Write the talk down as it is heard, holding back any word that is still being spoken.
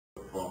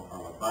from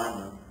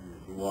Alabama and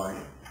his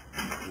wife,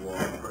 who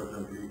are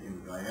presently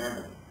in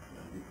Guyana.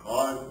 And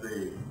because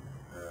they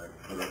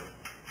could have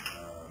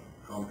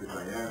come to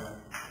Guyana,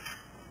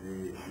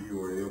 we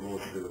were able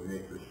to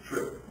make this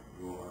trip,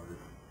 go on this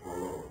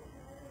furlough.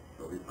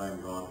 So we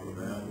thank God for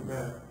them.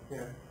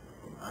 Yeah.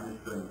 From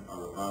Anniston,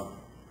 Alabama,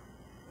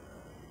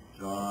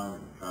 John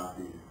and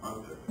Kathy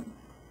Hunter,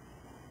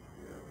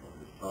 from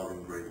the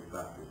Sovereign Grace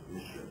Baptist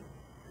Mission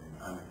in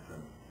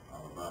Anniston,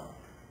 Alabama.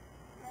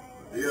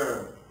 They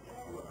are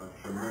a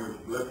tremendous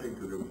blessing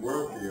to the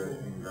work here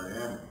in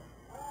Guyana.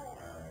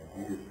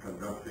 He is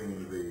conducting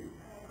the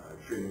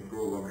training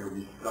program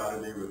every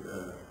Saturday with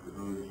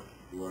those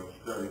who are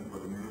studying for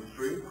the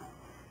ministry.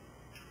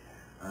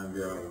 And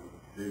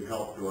they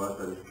help to us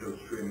at the Skills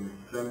Training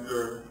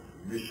Center,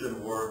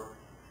 mission work.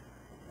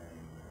 And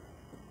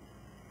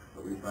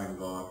so we thank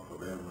God for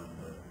them and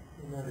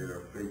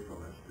their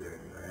faithfulness there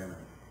in Guyana.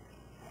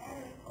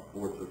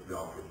 Affords us the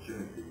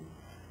opportunity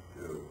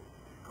to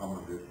come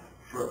on this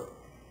trip.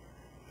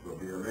 It will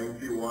be a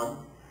lengthy one.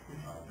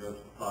 I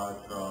just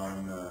passed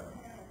on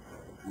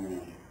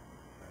to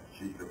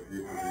sheet of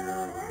paper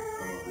there with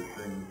some of the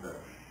things that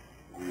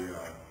we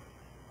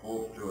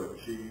hope to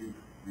achieve.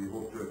 We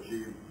hope to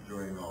achieve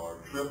during our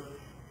trip,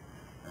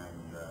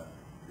 and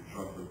we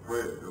trust and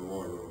pray that the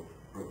Lord will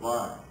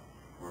provide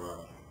for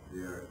us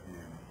here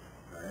in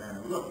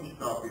Guyana. We'll let me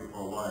stop here for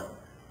a while.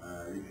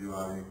 If you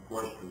have any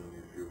questions,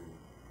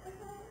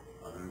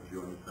 I don't know if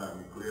you understand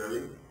me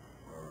clearly, or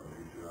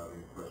if you have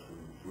any questions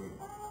in between.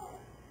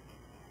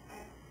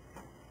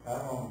 How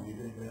long have you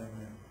been down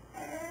there?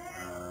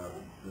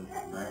 Since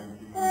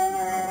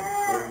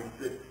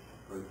 1936,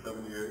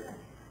 37 years.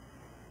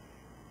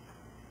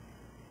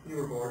 You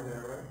were born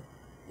there, right?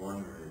 Born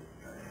and raised,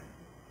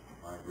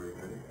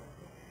 migrated,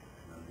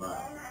 and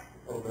back.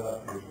 What about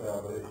your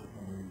salvation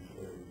when you were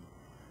saved?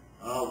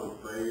 I was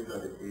saved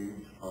at the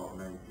age of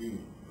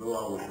 19, though I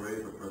was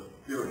raised a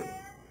Presbyterian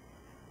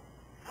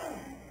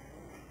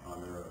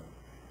under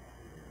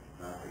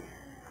Baptist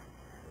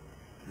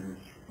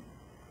ministry.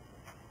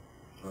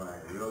 So I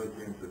really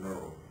came to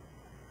know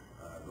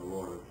the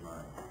Lord as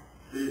my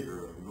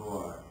Savior, though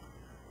I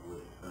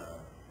was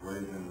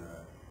raised in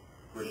a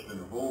Christian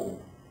home,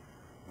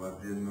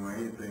 but didn't know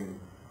anything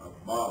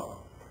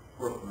about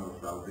personal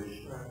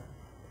salvation.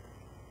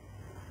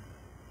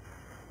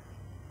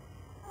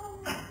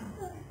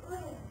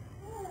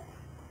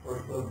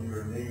 What's of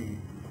your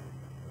needs?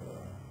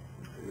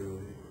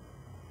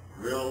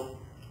 Well,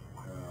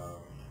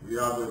 we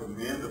are the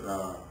men that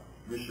are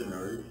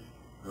missionaries.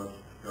 Just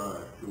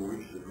 2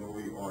 weeks ago,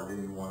 we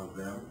ordained one of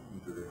them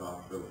into the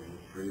gospel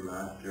ministry.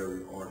 Last year,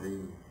 we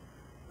ordained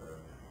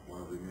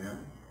one of the men.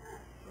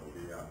 So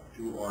we have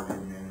 2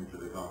 ordained men into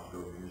the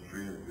gospel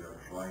ministry, and we are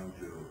trying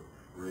to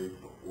raise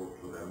support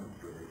for them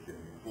so they can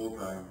be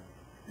full-time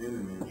in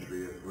the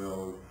ministry, as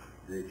well as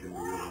they can be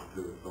able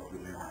to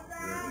supplement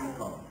their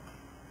income.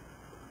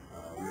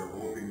 We are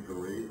hoping to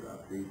raise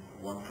at least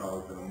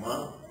 $1,000 a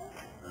month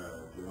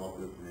to help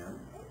this man.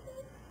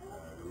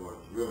 The Lord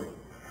is willing.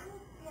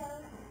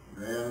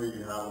 Then we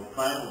have a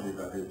family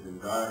that is in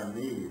dire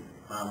need, a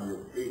family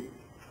of 8.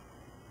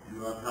 Do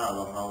not have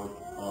a house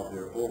of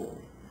their own.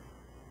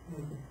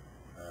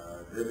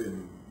 They've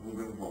been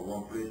moving from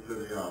one place to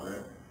the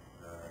other,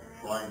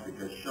 trying to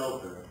get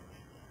shelter,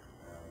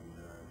 and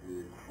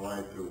they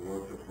try to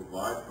work to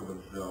provide for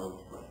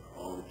themselves, but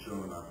all the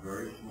children are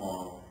very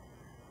small,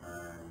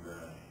 and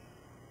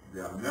they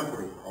are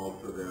members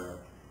also. They are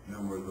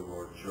members of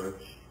our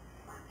church,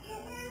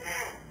 and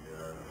they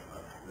are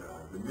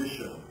at the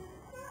mission.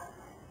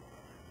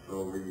 So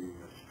we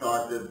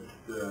started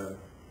to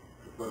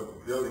put up a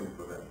building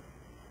for them.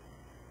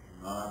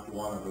 Not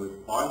one of those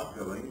posh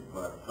buildings,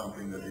 but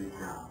something that they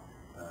can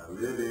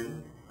live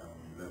in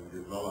and then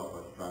develop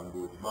as time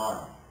goes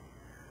by.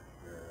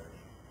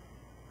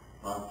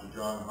 Pastor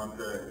John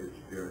Hunter is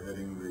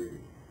spearheading the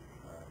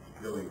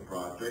building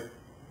project,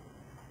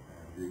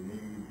 and they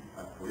need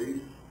at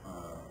least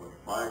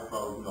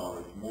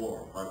 $5,000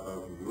 more,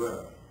 $5,000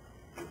 US,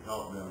 to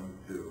help them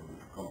to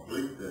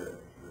complete the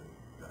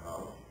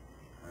house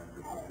and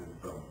to put in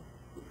some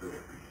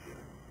facilities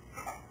there.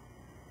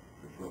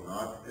 It will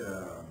not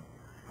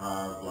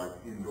have like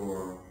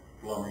indoor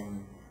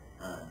plumbing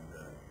and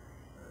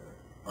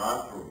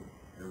bathroom.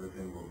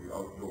 Everything will be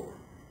outdoor.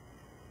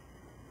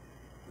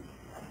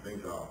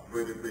 Things are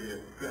pretty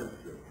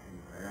expensive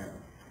in Guyana.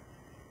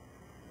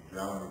 A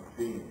gallon of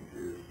beans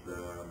is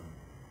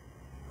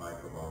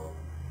like about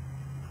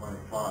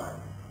 $25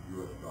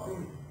 US.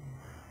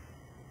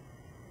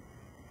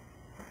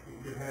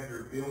 You have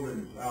your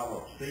buildings out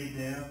of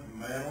cement,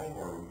 metal,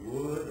 or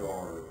wood,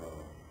 or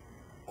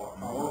what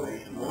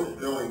combination? Most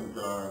buildings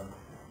are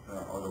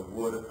the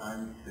wood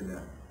and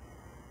cement.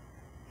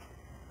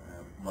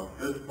 But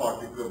this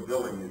particular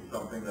building is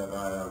something that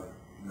I have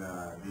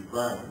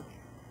designed,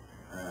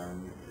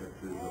 and it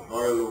is a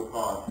very low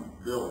cost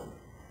building.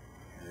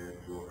 It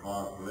will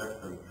cost less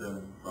than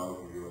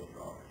 $10,000 US.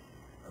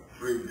 A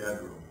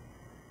 3-bedroom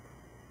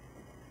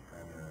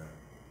and a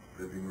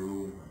living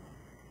room,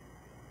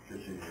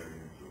 kitchen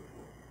area, and so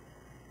forth.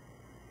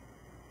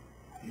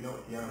 Do you know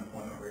what the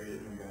unemployment rate is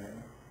in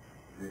Guyana?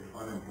 The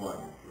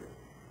unemployment rate,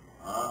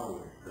 I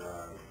would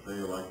say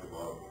like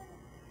about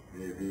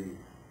maybe,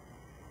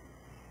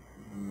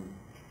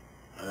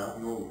 I have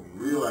no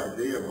real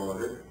idea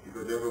about it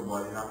because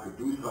everybody has to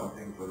do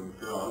something for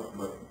themselves,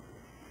 but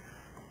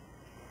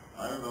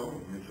I don't know.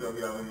 Michelle,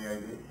 you have any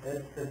idea?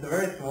 It's a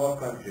very small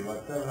country,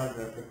 about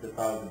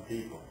 750,000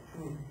 people.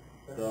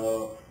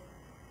 So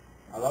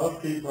a lot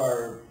of people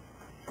are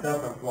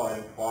self-employed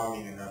in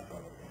farming and that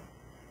sort of thing.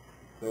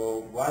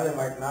 So while they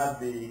might not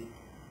be,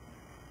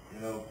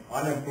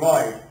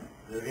 unemployed,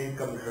 their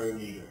income is very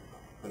meager,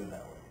 put it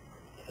that way.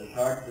 It's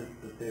hard to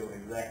say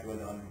exactly what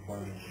the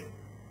unemployment is.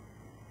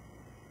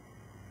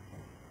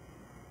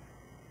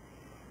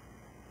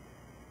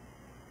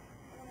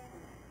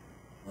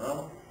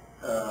 Well,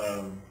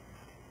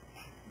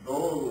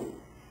 though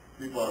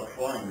people are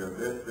trying their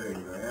best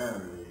in Guyana,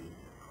 the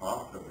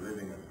cost of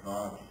living has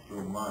gone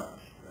so much,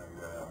 and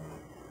the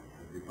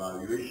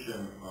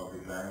devaluation of the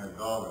Guyana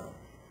dollar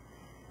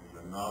is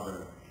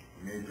another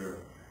major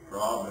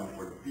problem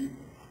for the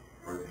people.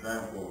 For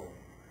example,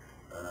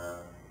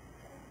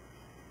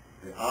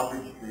 the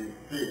average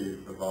pay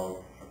is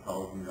about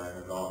 $1,000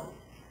 Guyana,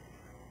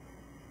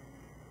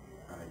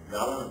 and a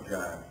gallon of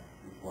gas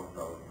is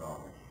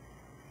 $1,000.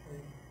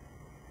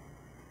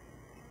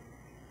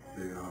 So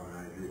you have an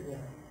idea.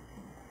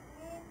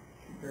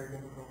 Very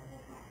difficult.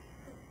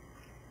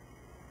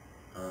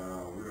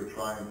 We were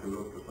trying to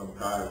look for some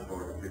tires for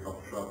the pickup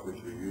truck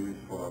which we use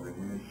for the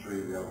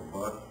ministry. We have a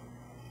bus,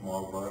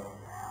 small bus.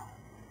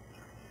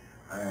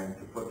 And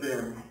to put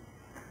in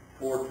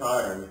 4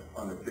 tires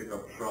on the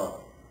pickup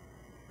truck,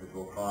 it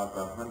will cost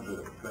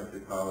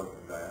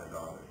 $120,000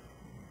 Guyana.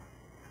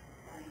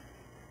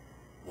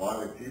 While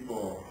the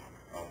people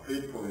are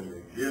faithful in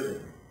their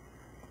giving,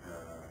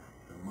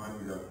 the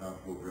money does not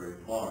go very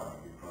far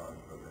because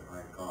of the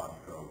high cost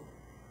of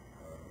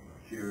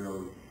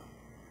materials and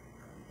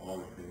all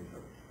the things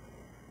that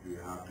we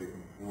have to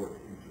import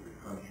into the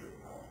country.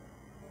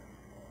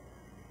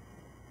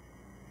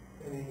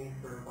 Any need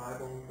for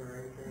Bibles or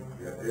anything?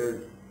 Yeah,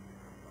 there's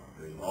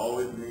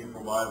always need for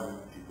Bibles.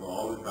 People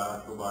always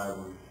ask for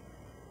Bibles.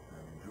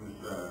 And Jews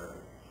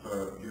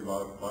give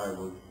out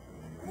Bibles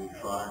and read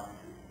tracts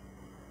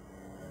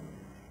and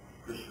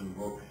Christian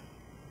books.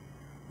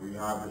 We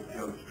have the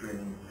Skills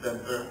Training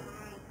Center,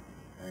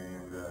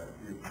 and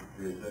if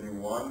there's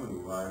anyone who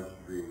has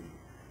the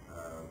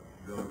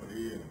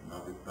ability and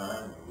not the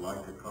time would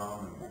like to come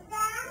and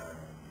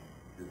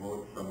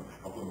devote a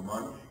couple of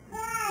months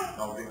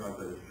helping us at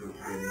the Skills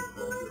Training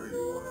Center, you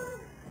want to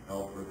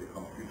help with the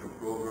computer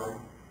program.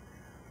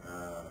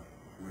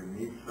 We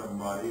need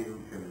somebody who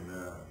can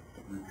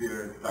repair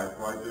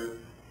typewriters,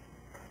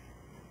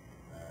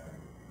 and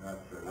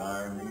that's a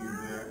iron need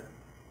there.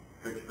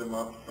 Fix them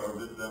up,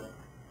 service them,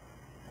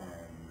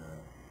 and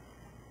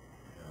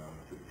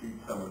to teach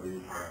some of these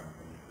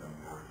things them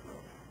there. So.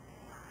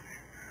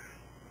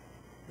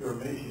 Your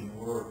mission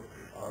work,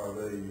 are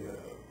they,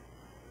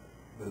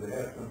 do they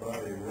have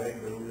somebody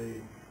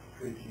regularly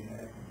preaching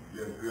at them?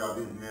 Yes, we have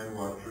these men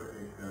who are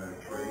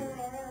trained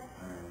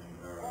and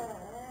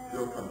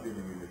still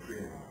continuing the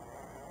training.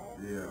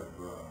 They have,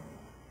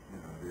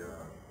 they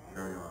are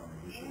carrying on the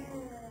mission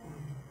work.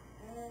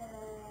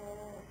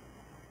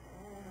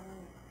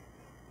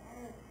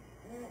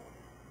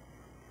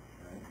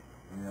 Okay.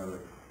 Any other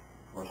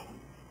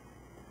questions?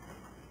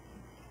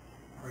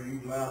 Are you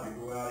allowed to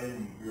go out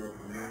in your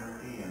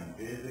community and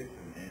visit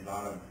and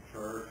out of the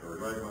church or?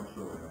 Very much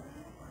so, yes.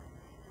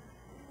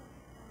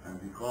 And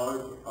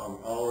because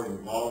of our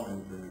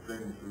involvement in the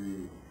things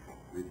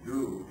we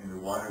do in the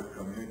wider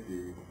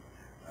community,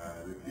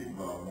 the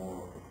people are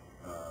more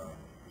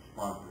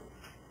responsive.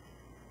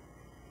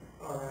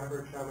 On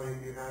average, how many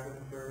do you have in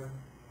the service?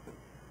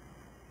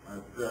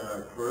 At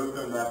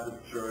Croatian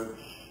Baptist Church,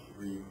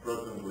 we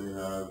presently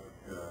have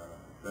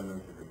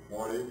attendance in the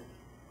 40s on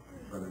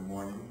Sunday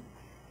morning,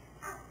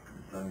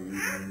 and Sunday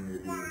evening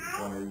maybe in the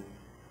 20s,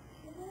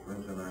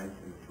 Wednesday nights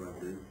in the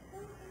 20s.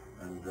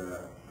 And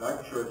that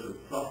church has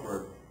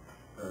suffered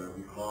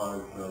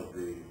because of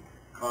the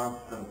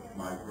constant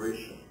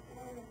migration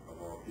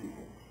of our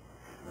people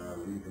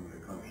leaving the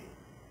country.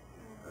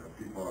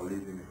 People are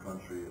leaving the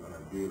country on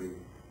a daily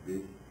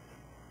basis.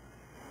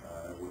 I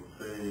would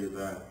say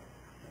that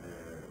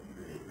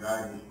the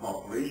Guyanese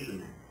population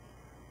is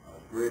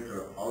greater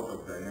out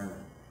of Guyana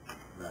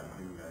than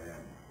in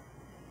Guyana.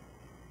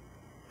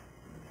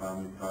 And the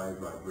family ties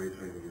are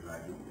greater in the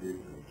United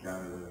States and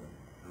Canada and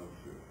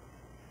elsewhere.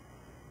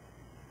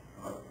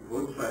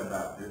 Roadside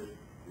Baptist,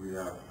 we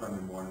have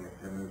Sunday morning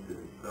attendance in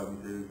the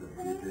 70s and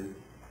 80s, and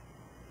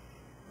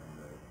in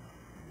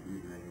the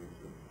evenings,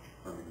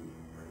 Sunday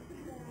evening, Wednesday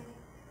evening,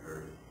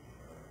 there's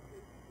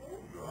a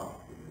drop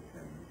in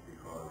attendance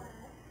because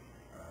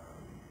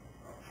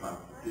of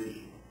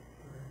transportation,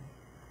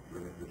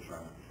 limited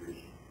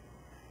transportation.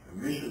 The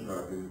missions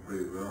are doing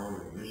pretty well.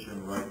 The mission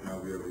right now,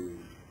 we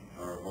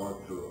are about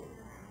to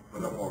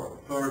put up our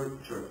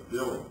 3rd church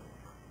building.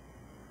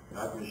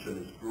 That mission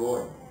is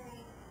growing.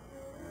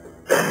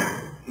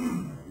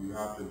 You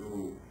have to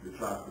do the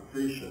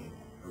transportation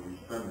every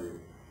Sunday,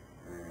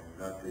 and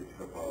that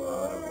takes up a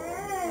lot of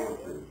our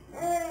resources,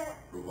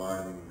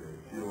 providing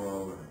the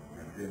fuel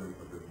and maintenance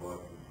of the bus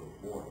and so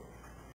forth.